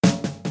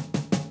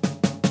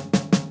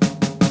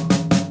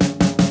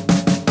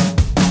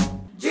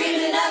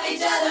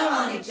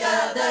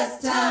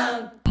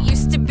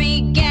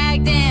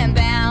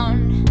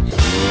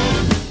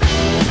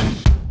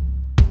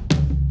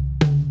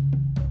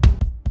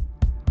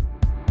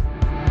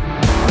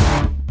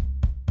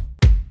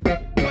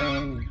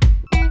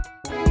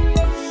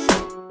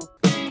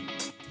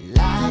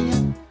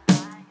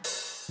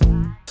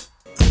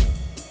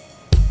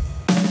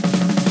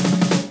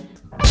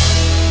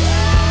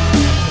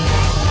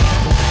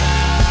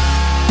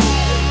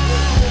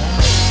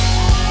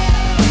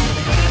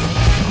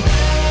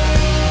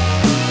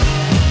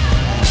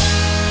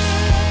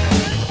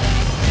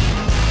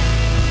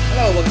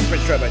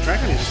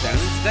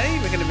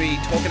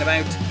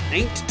about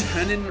Ain't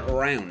Turning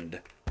Around.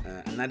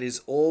 And that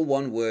is all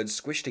one word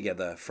squished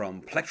together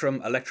from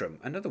Plectrum Electrum,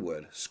 another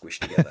word squished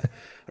together.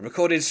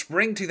 Recorded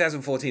spring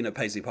 2014 at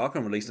Paisley Park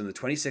and released on the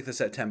 26th of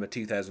September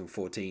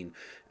 2014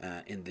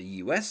 in the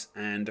US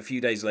and a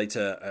few days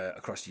later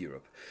across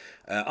Europe.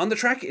 On the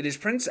track, it is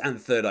Prince and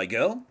Third Eye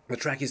Girl. The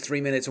track is 3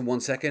 minutes and 1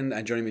 second,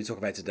 and joining me to talk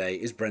about today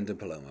is Brendan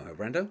Palomo. Hi,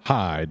 Brendo.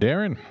 Hi,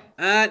 Darren.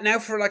 Now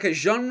for like a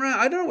genre,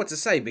 I don't know what to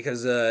say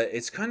because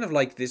it's kind of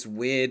like this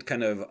weird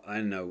kind of, I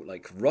don't know,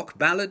 like rock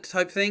ballad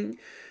type thing.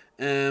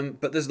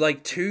 But there's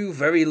like two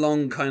very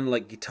long kind of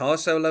like guitar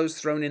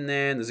solos thrown in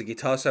there, and there's a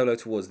guitar solo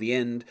towards the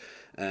end.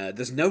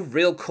 There's no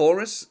real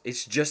chorus.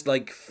 It's just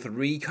like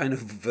three kind of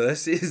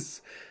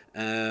verses,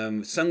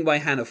 sung by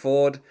Hannah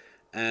Ford,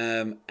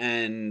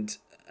 and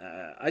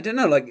I don't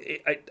know,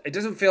 like it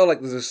doesn't feel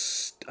like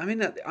there's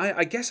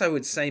I guess I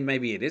would say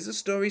maybe it is a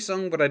story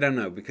song, but I don't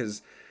know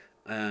because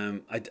I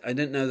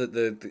don't know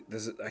that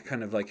there's a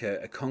kind of like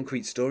a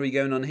concrete story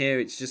going on here.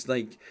 It's just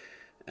like.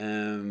 I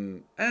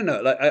don't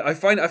know. Like I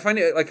find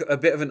it like a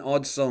bit of an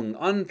odd song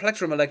on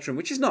Plectrum Electrum,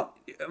 which is not.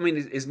 I mean,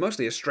 is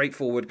mostly a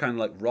straightforward kind of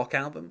like rock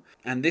album,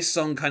 and this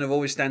song kind of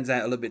always stands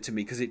out a little bit to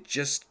me because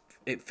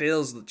it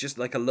feels just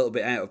like a little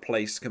bit out of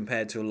place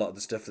compared to a lot of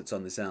the stuff that's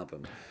on this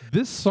album.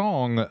 This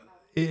song,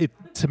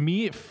 to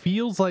me, it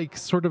feels like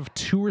sort of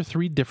two or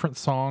three different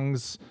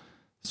songs,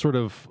 sort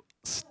of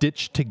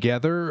stitched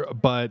together.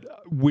 But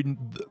when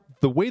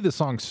the way the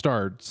song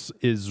starts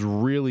is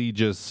really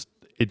just.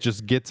 It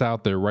just gets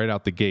out there right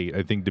out the gate,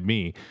 I think, to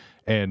me.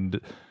 And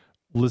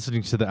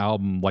listening to the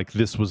album, like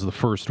this was the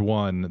first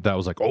one that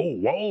was like, oh,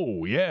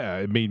 whoa, yeah.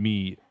 It made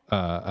me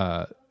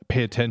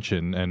pay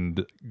attention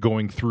and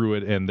going through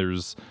it. And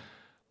there's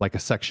like a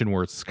section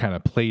where it's kind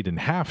of played in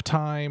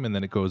halftime and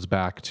then it goes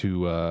back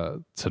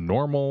to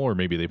normal, or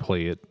maybe they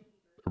play it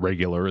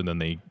regular and then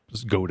they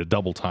just go to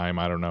double time.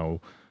 I don't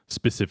know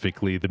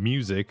specifically the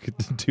music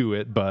to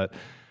it, but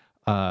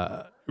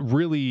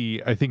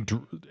really, I think,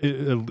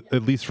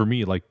 at least for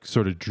me, like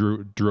sort of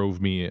drew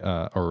me in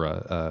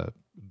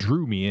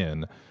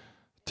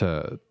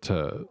to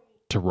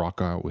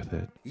rock out with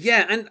it.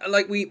 Yeah, and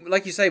like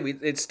you say,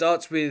 it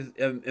starts with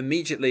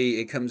immediately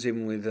it comes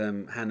in with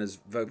Hannah's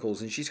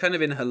vocals, and she's kind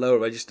of in her lower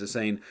register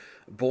saying,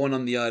 "Born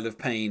on the Isle of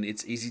Pain,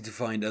 it's easy to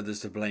find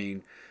others to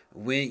blame.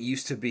 We ain't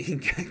used to being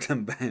gagged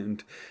and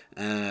bound,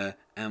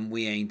 and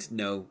we ain't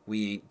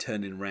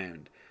turning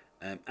round."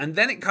 And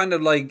then it kind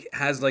of like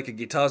has like a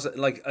guitar,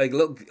 like a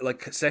little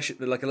like session,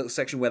 like a little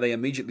section where they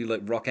immediately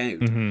like rock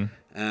out,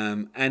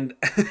 and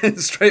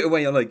straight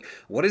away you're like,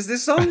 "What is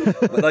this song?"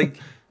 like,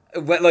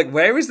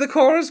 where is the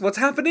chorus? What's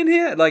happening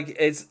here? Like,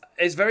 it's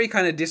very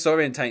kind of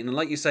disorientating. And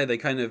like you say, they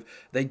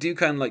do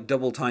kind of like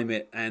double time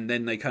it, and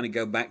then they kind of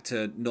go back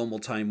to normal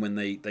time when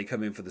they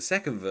come in for the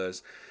second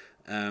verse.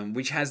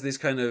 Which has this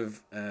kind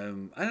of I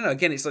don't know.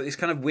 Again, it's like this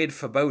kind of weird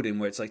foreboding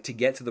where it's like to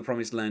get to the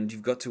promised land,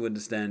 you've got to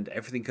understand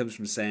everything comes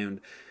from sound,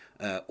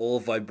 all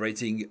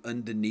vibrating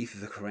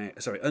underneath the crown.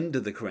 Under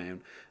the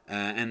crown,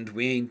 and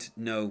we ain't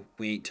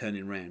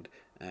turning round.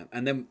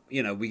 And then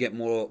we get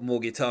more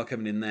guitar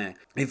coming in there.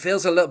 It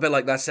feels a little bit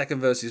like that second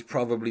verse is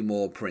probably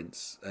more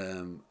Prince.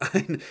 I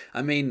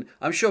mean,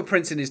 I'm sure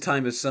Prince in his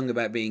time has sung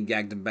about being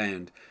gagged and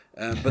bound.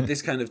 But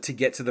this kind of to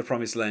get to the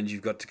promised land,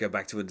 you've got to go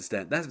back to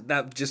understand.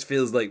 That just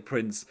feels like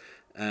Prince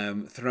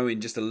throwing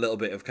just a little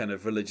bit of kind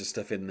of religious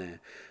stuff in there.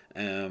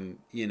 Well,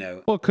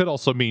 it could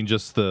also mean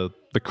just the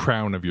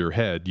crown of your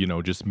head,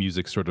 just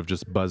music sort of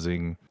just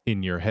buzzing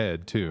in your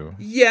head too.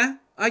 Yeah,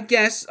 I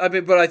guess.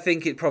 But I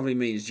think it probably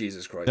means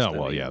Jesus Christ. Oh,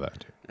 well, yeah,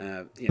 that too.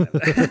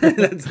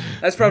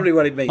 That's probably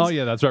what it means. Oh,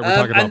 yeah, that's right. We're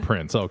talking about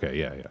Prince. Okay,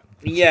 yeah.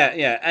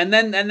 Yeah. And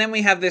then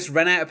we have this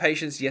run out of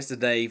patience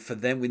yesterday, for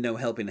them with no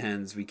helping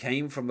hands. We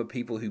came from a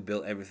people who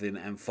built everything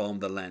and farmed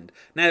the land.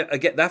 Now,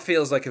 again, that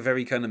feels like a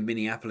very kind of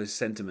Minneapolis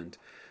sentiment.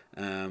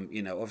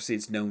 Obviously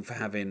it's known for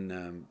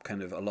having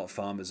kind of a lot of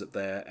farmers up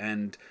there.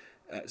 And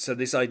so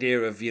this idea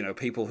of,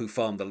 people who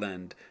farm the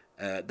land,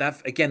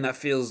 that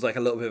feels like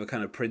a little bit of a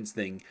kind of Prince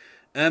thing.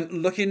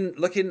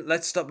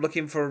 Let's stop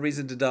looking for a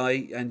reason to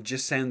die and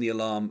just sound the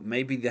alarm.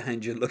 Maybe the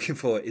hand you're looking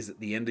for is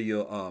at the end of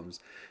your arms.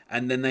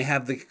 And then they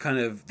have the kind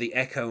of the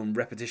echo and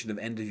repetition of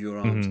end of your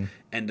arms,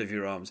 end of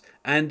your arms.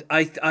 And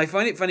I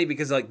find it funny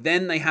because like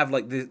then they have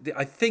like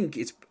I think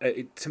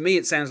to me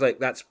it sounds like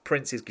that's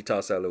Prince's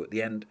guitar solo at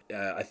the end.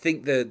 I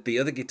think the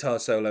other guitar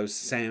solo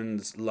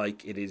sounds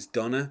like it is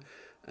Donna.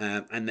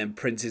 And then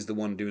Prince is the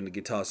one doing the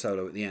guitar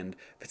solo at the end,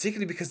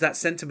 particularly because that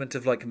sentiment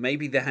of like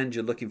maybe the hand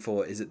you're looking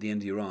for is at the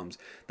end of your arms.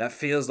 That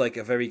feels like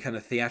a very kind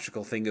of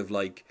theatrical thing of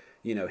like,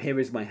 here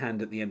is my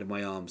hand at the end of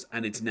my arms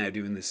and it's now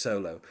doing this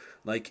solo.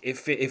 Like it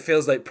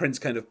feels like Prince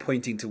kind of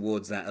pointing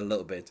towards that a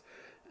little bit.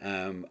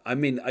 I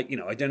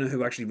don't know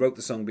who actually wrote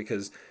the song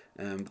because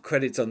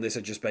credits on this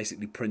are just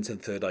basically Prince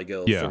and Third Eye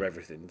Girl for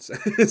everything.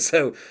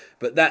 So,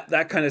 but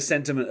that kind of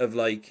sentiment of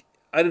like,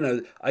 I don't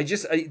know.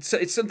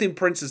 It's something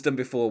Prince has done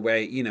before, where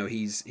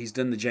he's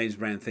done the James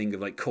Brown thing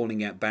of like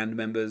calling out band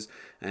members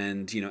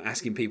and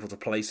asking people to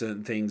play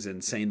certain things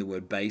and saying the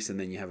word bass, and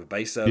then you have a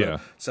bass solo. Yeah.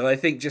 So I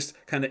think just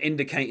kind of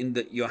indicating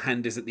that your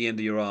hand is at the end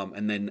of your arm,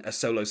 and then a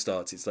solo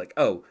starts. It's like,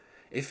 oh,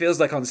 it feels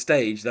like on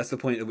stage that's the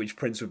point at which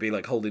Prince would be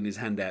like holding his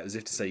hand out as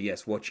if to say,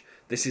 yes, watch,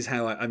 this is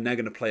how I'm now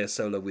going to play a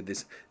solo with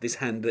this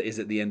hand that is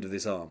at the end of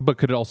this arm. But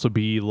could it also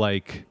be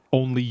like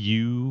only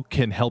you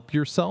can help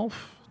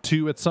yourself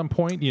too at some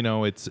point?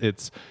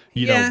 It's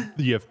you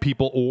have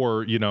people,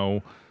 or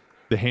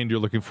the hand you're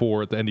looking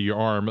for at the end of your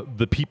arm,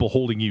 the people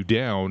holding you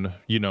down,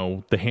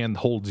 the hand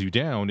holds you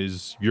down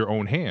is your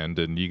own hand,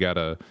 and you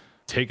gotta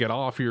take it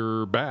off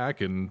your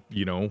back and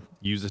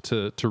use it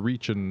to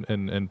reach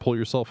and pull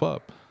yourself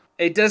up.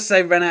 It does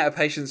say run out of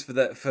patience for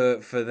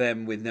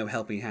them with no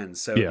helping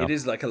hands. So Yeah. It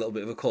is like a little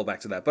bit of a callback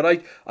to that.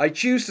 But I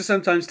choose to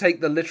sometimes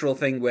take the literal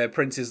thing where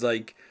Prince is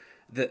like,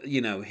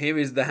 here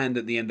is the hand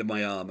at the end of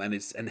my arm, and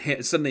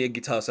here, suddenly a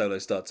guitar solo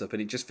starts up,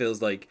 and it just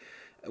feels like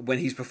when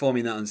he's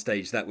performing that on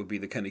stage, that would be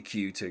the kind of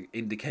cue to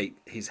indicate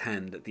his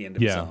hand at the end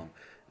of his arm.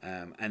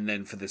 And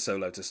then for the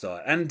solo to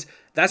start. And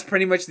that's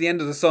pretty much the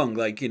end of the song.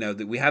 Like,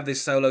 that we have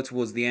this solo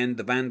towards the end.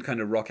 The band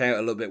kind of rock out a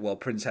little bit while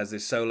Prince has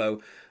this solo.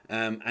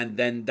 And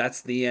then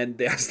that's the end.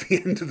 That's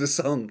the end of the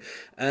song.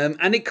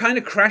 And it kind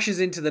of crashes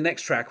into the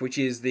next track, which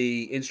is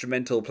the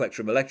instrumental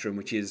Plectrum Electrum,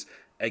 which is,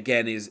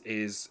 again,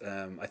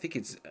 I think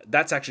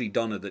that's actually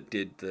Donna that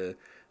did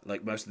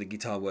most of the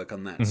guitar work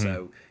on that. Mm-hmm.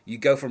 So you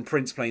go from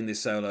Prince playing this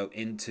solo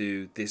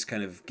into this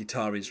kind of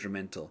guitar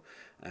instrumental.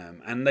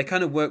 And they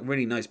kind of work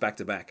really nice back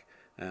to back.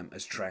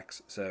 As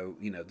tracks. So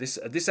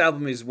this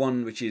album is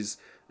one which is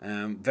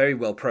very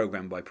well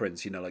programmed by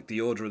Prince. Like the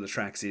order of the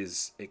tracks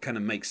it kind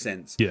of makes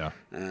sense. Yeah.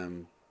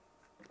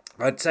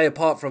 I'd say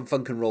apart from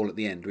Funk and Roll at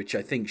the end, which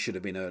I think should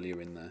have been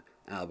earlier in the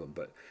album,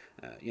 but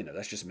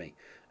that's just me.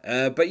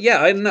 But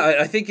yeah, I don't know.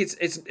 I think it's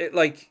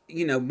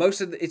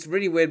most of it's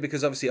really weird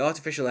because obviously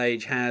Artificial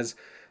Age has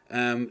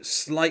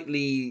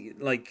slightly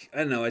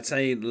I'd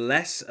say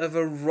less of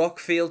a rock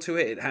feel to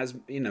it. It has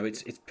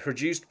it's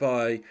produced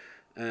by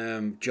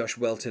Josh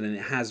Welton, and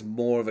it has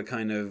more of a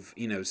kind of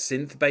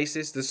synth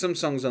basis. There's some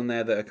songs on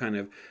there that are kind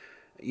of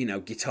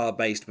guitar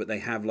based, but they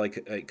have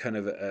like a kind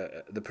of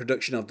the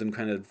production of them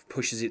kind of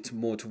pushes it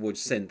more towards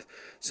synth.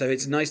 So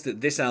it's nice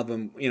that this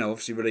album,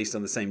 obviously released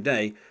on the same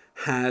day,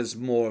 has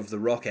more of the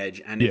rock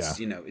edge, and it's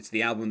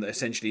the album that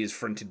essentially is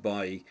fronted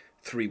by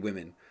 3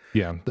 women.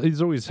 Yeah,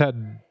 he's always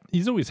had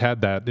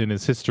that in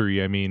his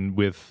history. I mean,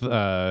 with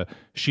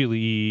Sheila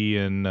E.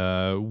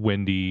 and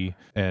Wendy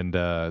and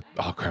oh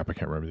crap, I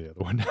can't remember the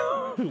other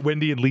one.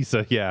 Wendy and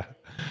Lisa, yeah.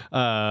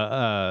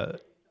 And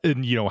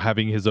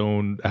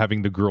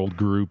having the girl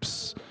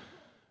groups,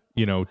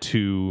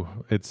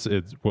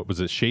 it's what was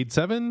it, Shade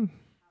 7? Is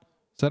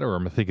that, or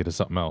am I thinking of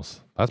something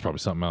else? That's probably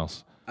something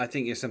else. I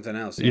think it's something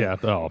else. Yeah.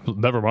 Oh,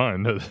 never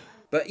mind.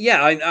 But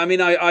yeah, I mean,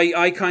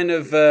 I kind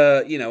of,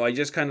 I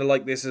just kind of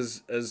like this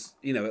as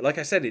like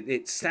I said,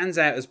 it stands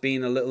out as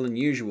being a little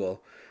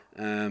unusual.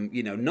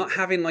 Not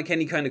having like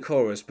any kind of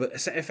chorus, but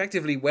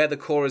effectively where the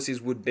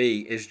choruses would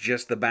be is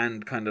just the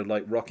band kind of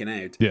like rocking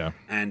out,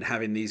 and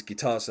having these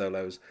guitar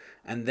solos,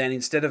 and then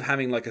instead of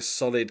having like a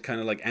solid kind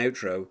of like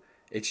outro,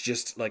 it's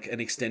just like an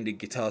extended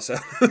guitar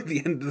solo at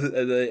the end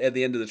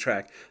of the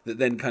track that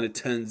then kind of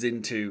turns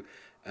into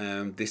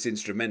this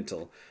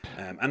instrumental.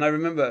 And I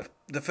remember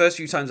the first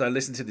few times I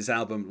listened to this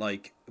album,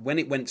 like when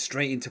it went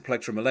straight into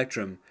Plectrum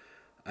Electrum,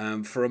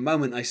 for a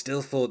moment I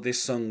still thought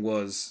this song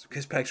was,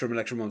 because Plectrum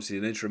Electrum obviously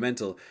an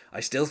instrumental,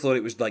 I still thought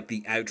it was like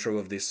the outro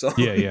of this song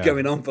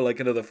going on for like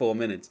another 4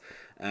 minutes.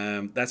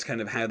 That's kind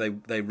of how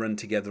they run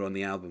together on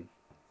the album.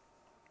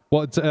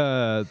 Well, it's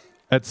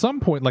at some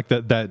point, like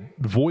that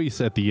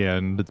voice at the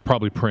end, it's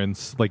probably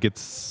Prince, like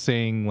it's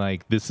saying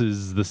like this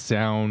is the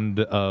sound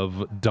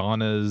of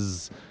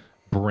Donna's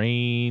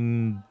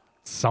brain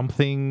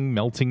something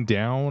melting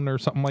down or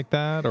something like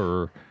that,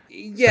 or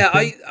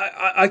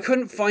I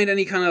couldn't find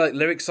any kind of like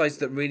lyric sites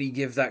that really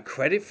give that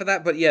credit for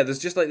that, but yeah, there's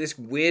just like this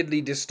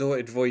weirdly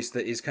distorted voice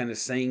that is kind of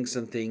saying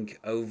something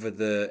over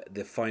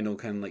the final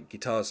kind of like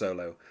guitar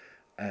solo,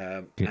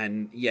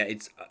 and yeah,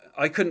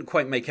 I couldn't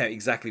quite make out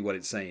exactly what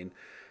it's saying,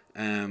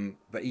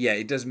 but yeah,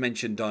 it does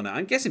mention Donna.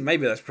 I'm guessing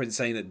maybe that's Prince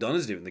saying that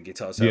Donna's doing the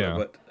guitar solo,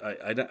 but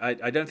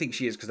I don't think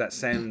she is, because that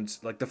sounds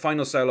like the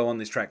final solo on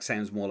this track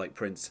sounds more like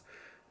Prince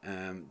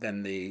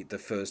than the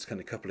first kind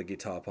of couple of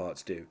guitar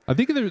parts do. I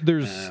think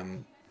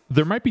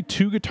there might be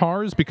 2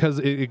 guitars, because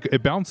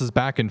it bounces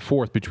back and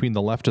forth between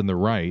the left and the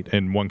right,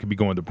 and one could be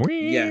going to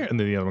and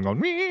then the other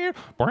one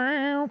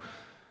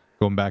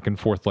going back and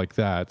forth like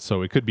that.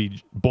 So it could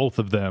be both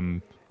of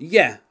them.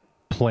 Yeah.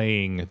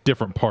 Playing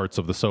different parts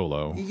of the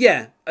solo.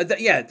 Yeah,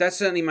 that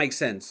certainly makes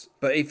sense.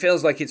 But it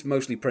feels like it's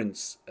mostly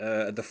Prince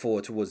at the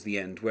 4 towards the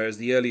end, whereas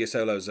the earlier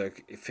solos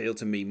feel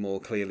to me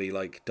more clearly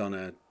like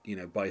Donna,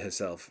 by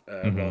herself,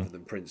 rather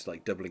than Prince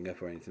like doubling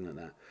up or anything like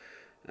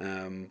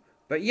that.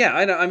 But yeah,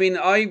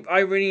 I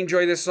really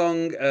enjoy this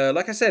song.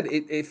 Like I said,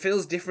 it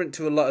feels different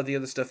to a lot of the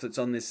other stuff that's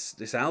on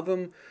this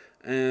album.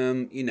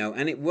 And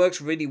it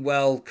works really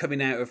well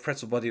coming out of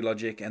Pretzel Body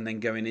Logic and then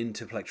going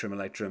into Plectrum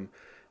Electrum.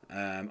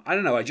 I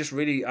don't know. I just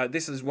really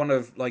this is one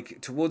of like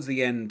towards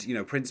the end.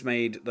 Prince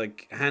made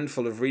like a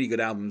handful of really good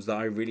albums that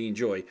I really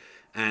enjoy,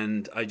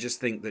 and I just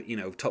think that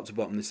top to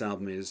bottom this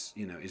album is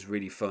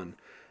really fun.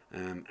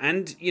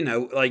 It's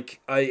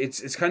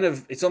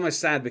almost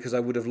sad because I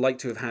would have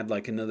liked to have had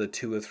like another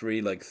 2 or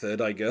 3 like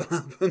Third Eye Girl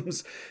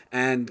albums,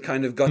 and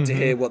kind of got to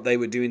hear what they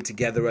were doing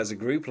together as a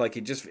group. Like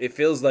it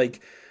feels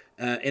like.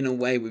 In a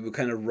way, we were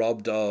kind of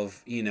robbed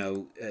of,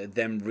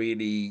 them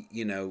really,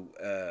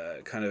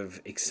 kind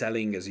of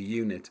excelling as a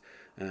unit,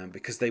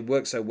 because they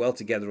worked so well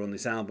together on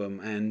this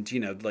album. And,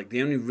 like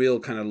the only real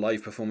kind of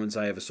live performance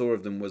I ever saw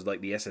of them was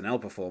like the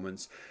SNL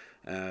performance,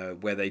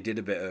 where they did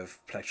a bit of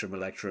Plectrum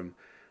Electrum.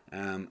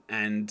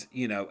 And,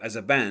 as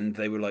a band,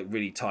 they were like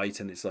really tight.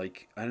 And it's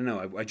like, I don't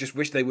know, I just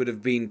wish they would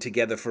have been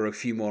together for a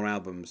few more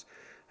albums.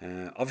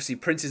 Obviously,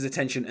 Prince's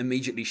attention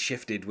immediately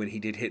shifted when he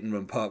did Hit and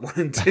Run Part 1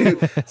 and 2.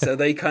 So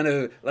they kind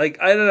of, like,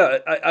 I don't know,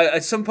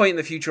 at some point in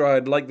the future,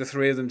 I'd like the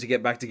three of them to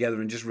get back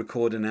together and just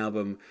record an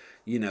album,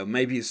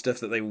 maybe it's stuff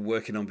that they were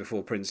working on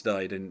before Prince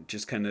died, and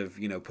just kind of,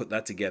 put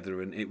that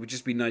together. And it would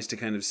just be nice to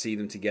kind of see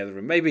them together.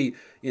 And maybe,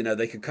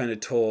 they could kind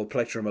of tour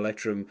Plectrum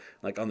Electrum,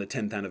 like, on the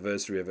 10th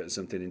anniversary of it or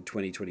something in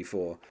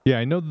 2024. Yeah,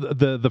 I know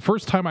the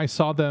first time I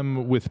saw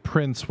them with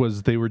Prince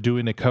was they were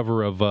doing a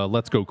cover of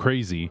Let's Go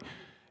Crazy.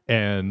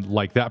 And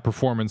like that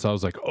performance, I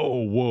was like,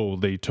 oh, whoa,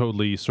 they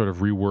totally sort of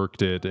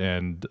reworked it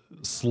and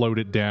slowed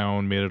it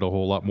down, made it a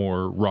whole lot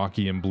more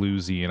rocky and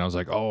bluesy. And I was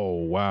like, oh,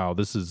 wow,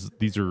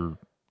 these are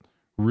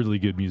really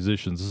good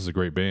musicians. This is a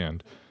great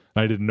band.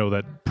 And I didn't know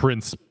that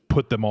Prince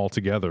put them all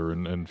together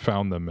and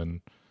found them,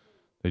 and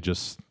they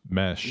just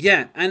meshed.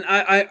 Yeah, and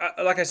I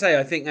like I say,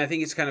 I think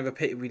it's kind of a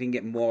pity we didn't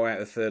get more out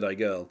of Third Eye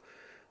Girl.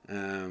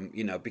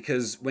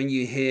 Because when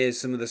you hear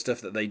some of the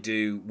stuff that they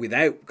do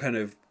without kind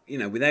of,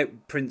 without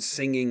Prince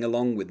singing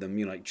along with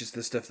them, like just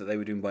the stuff that they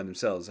were doing by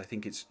themselves, I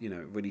think it's, it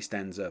really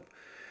stands up.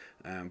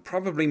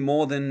 Probably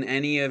more than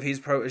any of his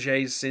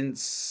proteges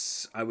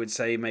since, I would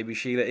say, maybe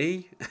Sheila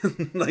E.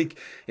 Like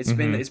it's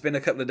been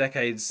a couple of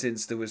decades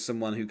since there was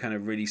someone who kind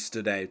of really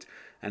stood out,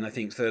 and I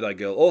think Third Eye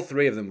Girl, all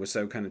three of them were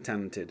so kind of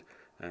talented.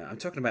 I'm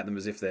talking about them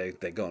as if they're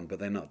gone, but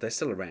they're not. They're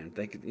still around.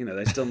 They could,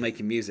 they're still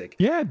making music.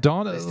 Yeah,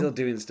 Donna. They're still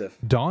doing stuff.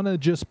 Donna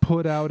just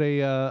put out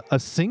a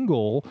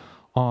single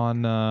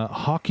on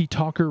Hockey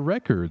Talker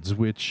Records,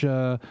 which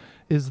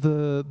is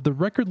the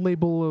record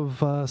label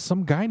of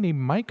some guy named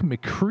Mike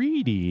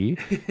McCready,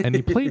 and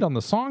he played on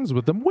the songs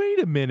with them.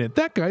 Wait a minute,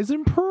 that guy's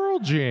in Pearl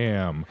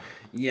Jam.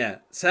 Yeah.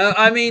 So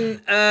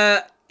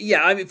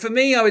for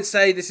me, I would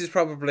say this is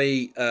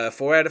probably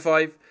 4 out of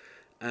 5.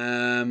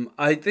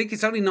 I think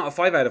it's only not a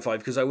 5 out of 5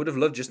 because I would have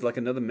loved just like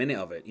another minute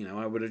of it.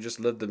 I would have just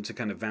loved them to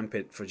kind of vamp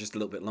it for just a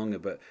little bit longer,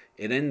 but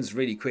it ends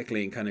really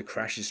quickly and kind of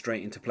crashes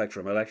straight into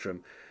Plectrum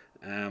Electrum.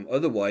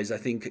 Otherwise, I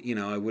think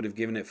I would have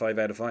given it 5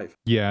 out of 5.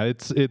 Yeah,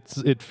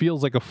 it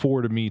feels like a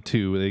 4 to me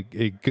too.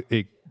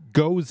 It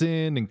goes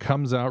in and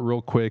comes out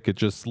real quick. It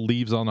just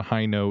leaves on a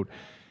high note,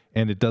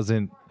 and it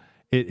doesn't.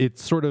 It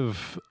sort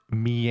of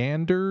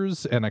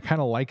meanders, and I kind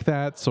of like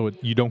that. So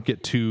you don't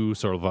get too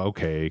sort of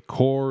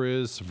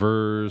chorus,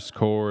 verse,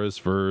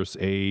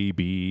 A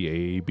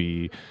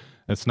B.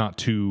 It's not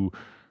too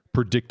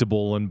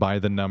predictable and by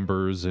the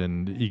numbers,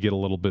 and you get a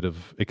little bit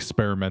of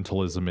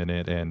experimentalism in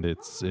it, and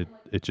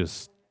it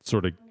just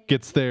sort of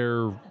gets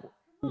there,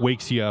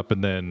 wakes you up,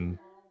 and then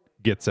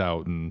gets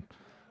out and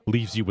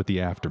leaves you with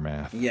the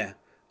aftermath. Yeah.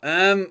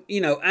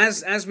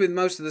 As with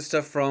most of the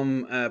stuff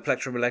from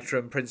Plectrum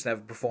Electrum, Prince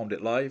never performed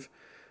it live.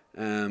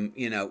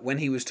 When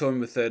he was touring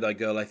with Third Eye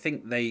Girl, I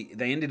think they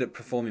ended up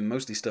performing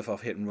mostly stuff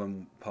off Hit and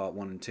Run Part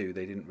 1 and 2.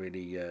 They didn't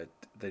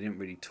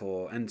really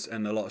tour,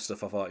 and a lot of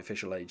stuff off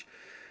Artificial Age.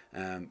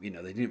 They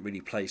didn't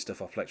really play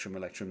stuff off Plectrum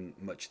Electrum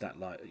much that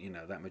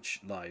much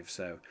live.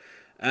 So,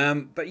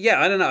 but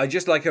yeah, I don't know. I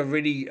just like a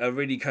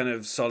really kind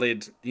of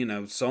solid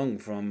song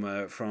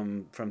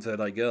from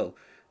Third Eye Girl.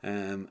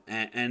 Again,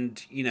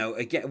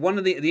 one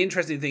of the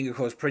interesting thing, of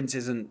course, Prince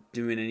isn't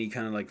doing any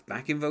kind of like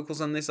backing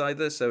vocals on this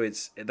either, so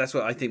that's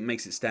what I think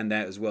makes it stand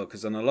out as well,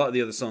 because on a lot of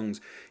the other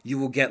songs you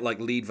will get like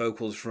lead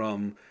vocals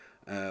from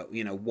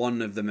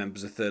one of the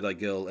members of Third Eye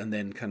Girl, and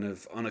then kind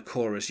of on a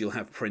chorus you'll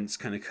have Prince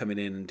kind of coming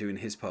in and doing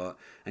his part,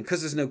 and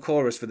because there's no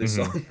chorus for this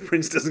song,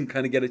 Prince doesn't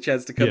kind of get a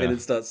chance to come in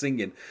and start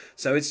singing.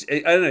 So I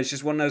don't know, it's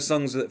just one of those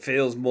songs that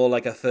feels more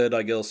like a Third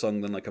Eye Girl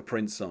song than like a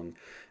Prince song.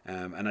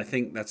 And I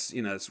think that's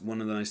it's one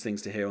of the nice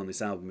things to hear on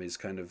this album is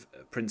kind of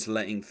Prince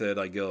letting Third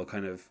Eye Girl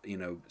kind of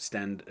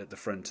stand at the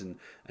front and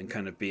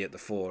kind of be at the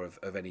fore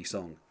of any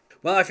song.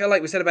 Well, I feel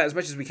like we said about as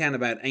much as we can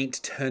about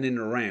Ain't Turning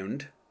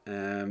Around.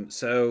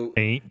 So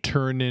Ain't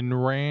Turning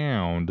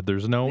Round.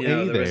 There's no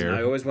A there.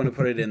 I always want to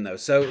put it in though.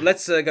 So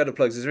let's go to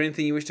plugs. Is there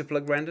anything you wish to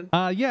plug, Brandon?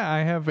 Yeah, I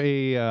have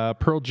a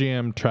Pearl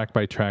Jam track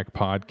by track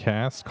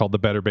podcast called the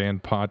Better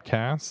Band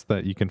Podcast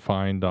that you can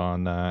find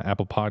on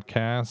Apple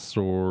Podcasts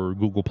or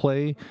Google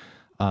Play.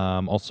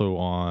 Also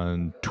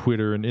on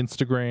Twitter and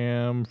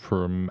Instagram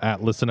from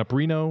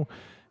 @ListenUpReno.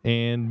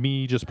 And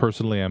me, just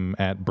personally, I'm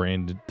at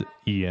Branded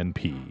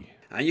ENP.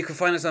 And you can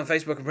find us on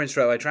Facebook at Prince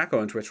Track by Track or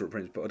on Twitter at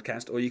Prince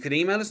Podcast, or you can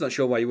email us, not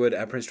sure why you would,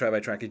 at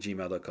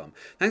princetrackbytrack@gmail.com.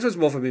 Thanks once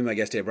more for being my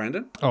guest here,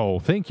 Brandon. Oh,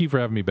 thank you for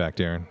having me back,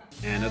 Darren.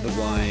 And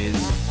otherwise...